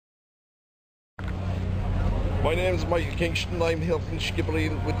My name is Michael Kingston. I'm here from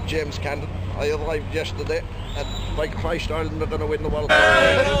Skibbereen with James Camden. I arrived yesterday, and by Christ, Ireland are going to win the World Cup.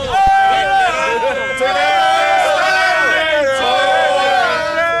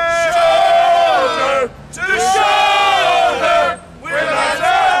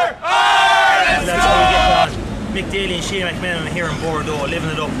 Mick Daly and Shane McMahon here in Bordeaux,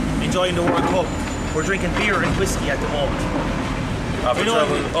 living it up, enjoying the World Cup. We're drinking beer and whiskey at the moment. After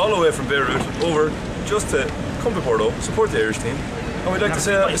travelling all the way from Beirut over just to come to Bordeaux, support the Irish team, and we'd like to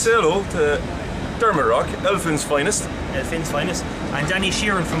say hello to Dermot Rock, Elfin's finest. Elfin's finest. And Danny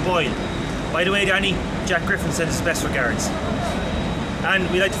Sheeran from Boyle. By the way, Danny, Jack Griffin sent his best regards. And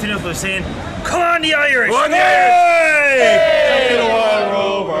we'd like to finish by saying, come on the Irish! Come on the Irish! Hey! The wild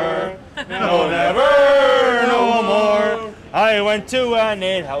rover, no never, no more. I went to an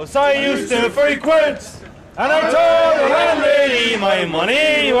alehouse I used to frequent, and I told the landlady my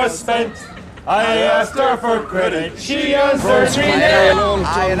money was spent. I asked her for credit, she answered me no.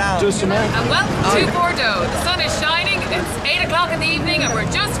 And welcome to Bordeaux. The sun is shining, it's 8 o'clock in the evening, and we're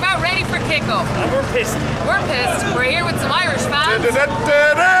just about ready for kickoff. And we're pissed. We're pissed. We're here with some Irish fans. And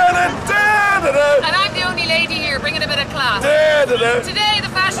I'm the only lady here bringing a bit of class. Today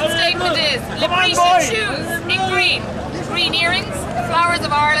the fashion statement is Liberation shoes in green. Green earrings, flowers of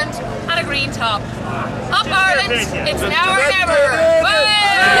Ireland, and a green top. Up Ireland, it's now or never.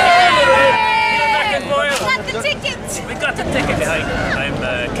 Got the tickets! We got the ticket behind.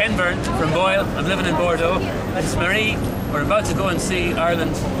 I'm Ken Byrne from Boyle. I'm living in Bordeaux. This is Marie. We're about to go and see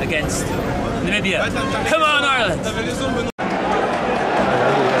Ireland against Namibia. Come on, Ireland!